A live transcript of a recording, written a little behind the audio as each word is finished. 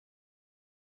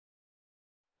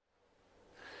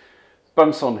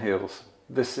Bumps on heels.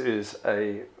 This is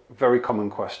a very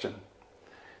common question.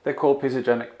 They're called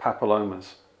physiogenic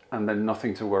papillomas, and they're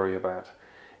nothing to worry about.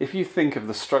 If you think of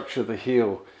the structure of the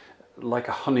heel like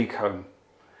a honeycomb,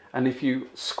 and if you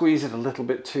squeeze it a little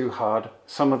bit too hard,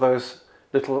 some of those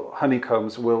little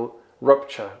honeycombs will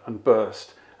rupture and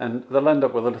burst, and they'll end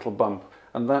up with a little bump.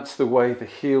 And that's the way the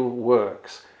heel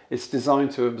works. It's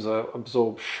designed to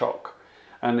absorb shock.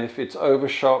 And if it's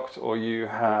overshocked, or you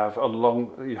have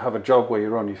a job where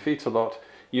you're on your feet a lot,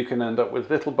 you can end up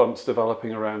with little bumps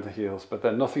developing around the heels, but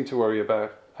they're nothing to worry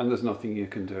about, and there's nothing you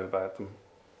can do about them.